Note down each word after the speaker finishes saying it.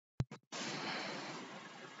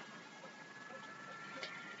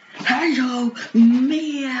Hello,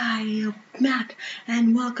 me, I am Matt,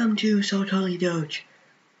 and welcome to So Totally Doge.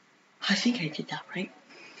 I think I did that right.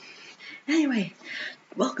 Anyway,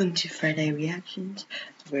 welcome to Friday Reactions,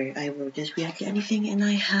 where I will just react to anything, and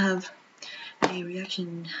I have a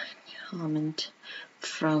reaction comment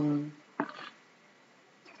from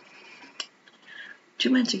 2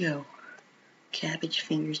 months ago. Cabbage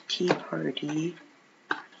Fingers Tea Party.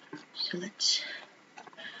 So let's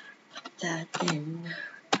put that in.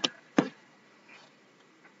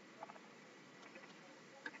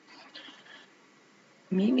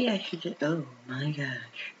 Maybe I should just, oh my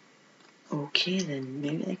gosh. Okay then,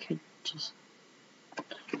 maybe I could just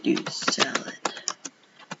do salad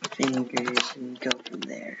fingers and go from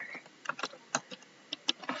there.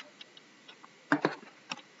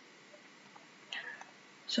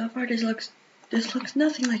 So far this looks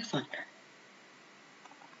nothing like fun.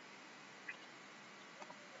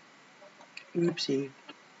 Oopsie.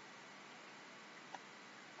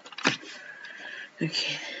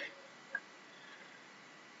 Okay.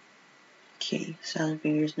 Okay, salad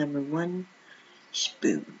fingers number 1,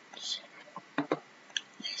 spoons.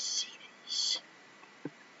 Let's see this.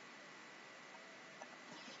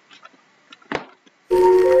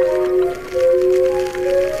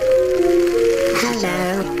 Hello.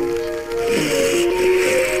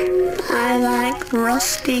 I like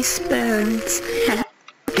rusty spoons. And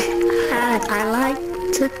I like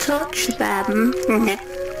to touch them.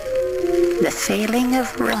 The feeling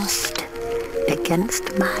of rust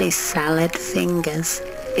against my salad fingers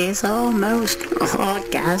is almost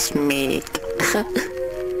orgasmic.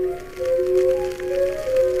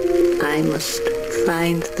 I must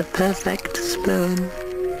find the perfect spoon.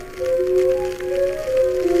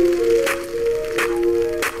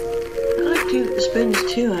 I like the spoons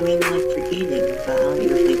too, I mean like for eating, but I don't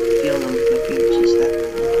usually feel them with my fingers just that way.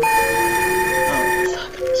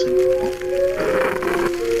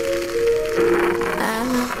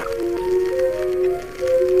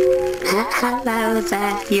 Hello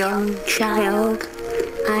there, young child.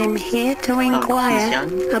 I'm here to inquire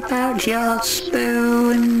about your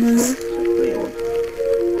spoons.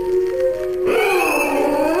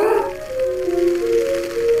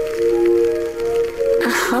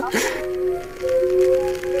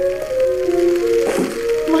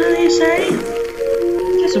 What did they say?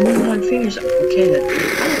 Just moving on fingers. Okay then. I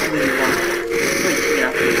don't really want it.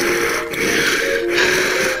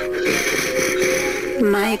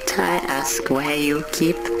 Might I ask where you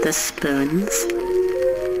keep the spoons?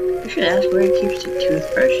 You should ask where he keeps the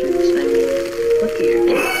toothbrushes. I mean, look at your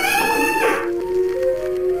teeth.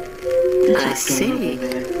 I see.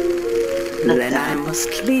 Then I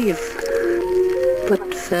must leave.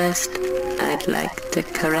 But first, I'd like to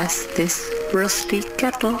caress this rusty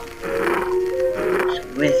kettle.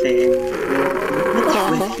 With it.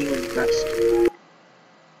 With you and rust.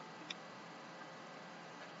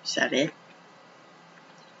 Is that it?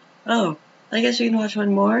 Oh, I guess we can watch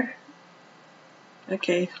one more?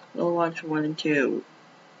 Okay, we'll watch 1 and 2.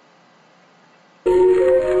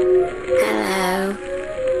 Hello.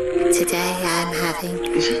 Today I'm having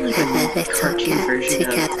like a little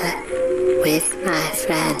get-together with my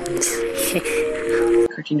friends.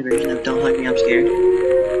 Cartoon version of Don't Hug Me, I'm Scared.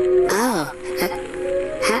 Oh,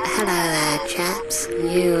 hello there, chaps.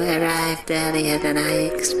 You arrived earlier than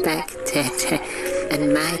I expected.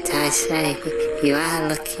 And might I say, you are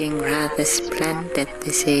looking rather splendid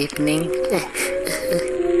this evening.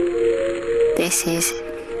 This is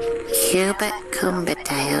Hubert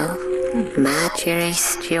Cumberdale, Marjorie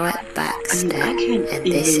Stewart Baxter, and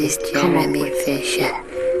this is Jeremy Fisher.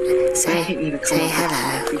 Say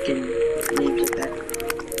hello. Names of that.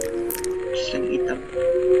 Just gonna eat them.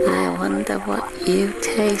 I wonder what you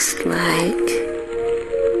taste like.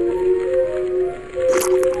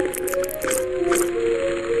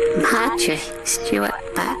 Marjorie Stewart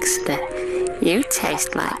Baxter, you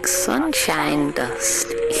taste like sunshine dust.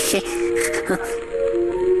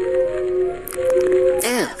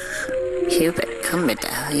 Ew, Hubert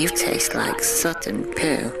Cumberdale, you taste like soot and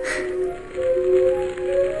poo.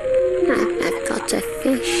 I've got a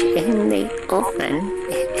fish in the oven,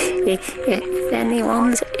 if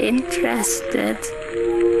anyone's interested.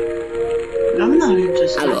 I'm not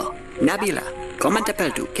interested. Alors, Nabila, comment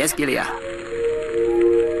t'appelles-tu? Qu'est-ce qu'il y a?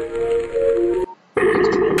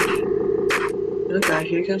 Oh gosh,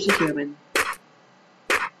 here comes the human.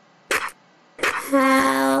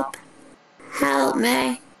 Help! Help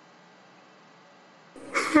me!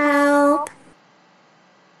 Help!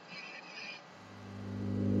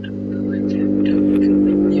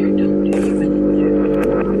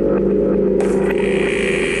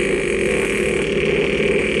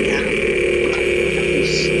 Yeah.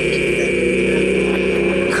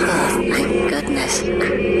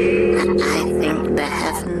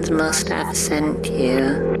 sent you.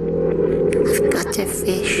 I've got a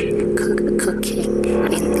fish cooking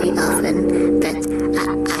in the oven, but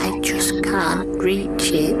I just can't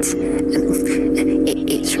reach it.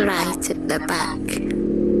 It's right at the back.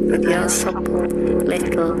 With your supple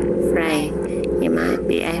little frame, you might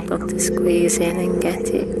be able to squeeze in and get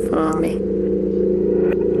it for me.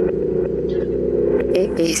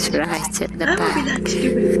 It's right at the I back. won't be that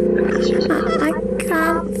stupid. I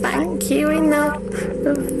can't thank you enough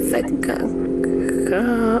for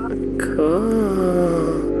cool.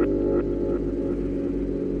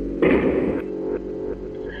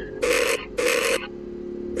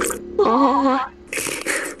 Oh,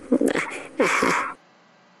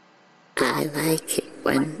 I like it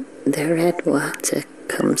when the red water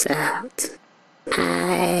comes out.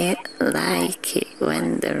 I like it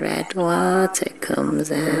when the red water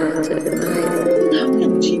comes out of my... How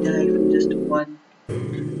can she die from just one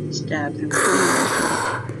stab through the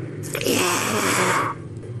face? Yeah.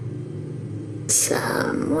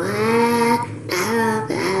 Somewhere over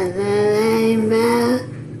the rainbow.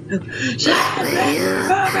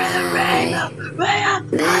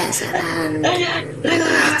 There's a land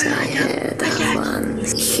that I heard of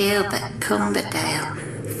once. Hubert Cumberdale,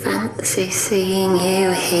 fancy seeing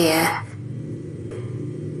you here.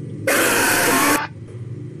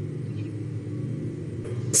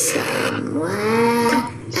 Somewhere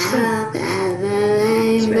over the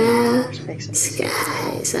rainbow,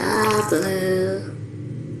 skies are blue.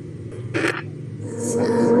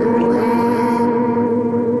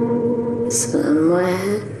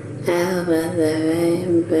 Somewhere over the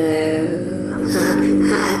rainbow.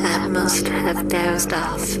 I must have dozed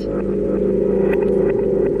off.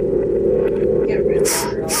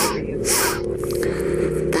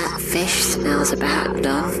 That fish smells about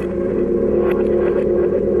done.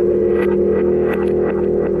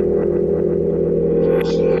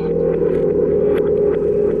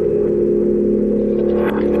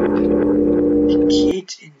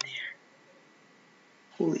 Kids in there.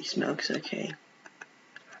 Holy smokes, okay.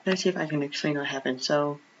 Let's see if I can explain what happened.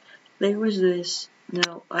 So, there was this.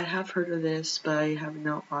 Now, I have heard of this, but I have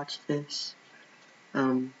not watched this.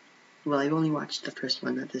 Well, I've only watched the first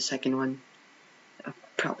one, not the second one.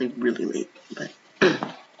 Probably really late, but.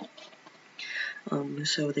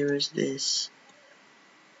 So there was this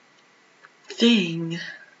thing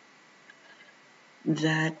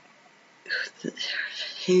that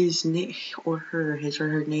his name or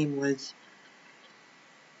her name was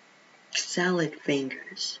Salad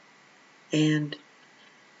Fingers, and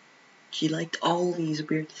she liked all these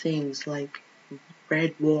weird things like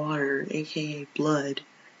red water, aka blood.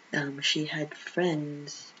 She had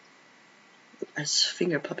friends as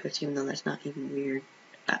finger puppets, even though that's not even weird.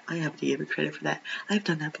 I have to give her credit for that. I've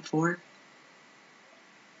done that before.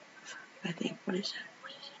 I think. What is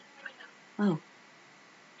that? Oh.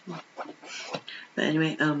 But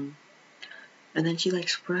anyway, and then she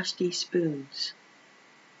likes rusty spoons.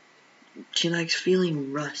 She likes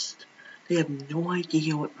feeling rust. They have no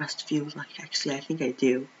idea what rust feels like. Actually, I think I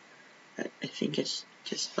do. I think it's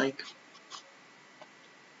just like,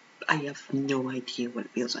 I have no idea what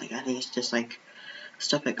it feels like. I think it's just like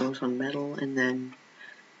stuff that goes on metal and then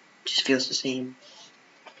just feels the same.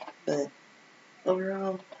 But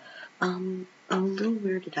overall, I'm a little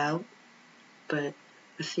weirded out, but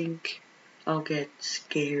I think I'll get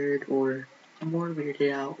scared or more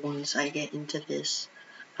weirded out once I get into this.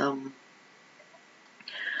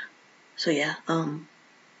 So yeah,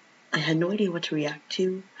 I had no idea what to react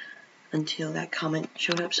to until that comment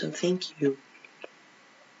showed up, so thank you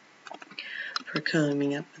for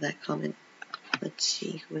coming up with that comment. Let's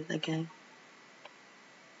see, who is that guy?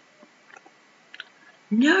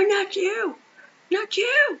 No, not you! Not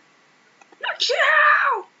you! Not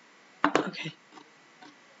you! Okay.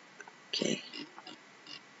 Okay.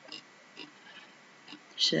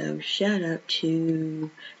 So, shout out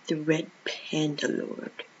to the Red Panda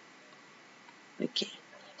Lord. Okay.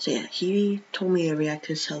 So yeah, he told me to react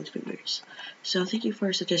to Salad Fingers. So thank you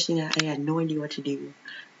for suggesting that. I had no idea what to do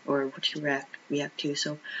or what to react to.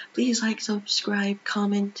 So please like, subscribe,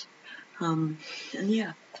 comment. And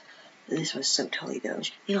yeah. This was So Totally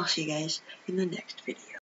Doge. And I'll see you guys in the next video.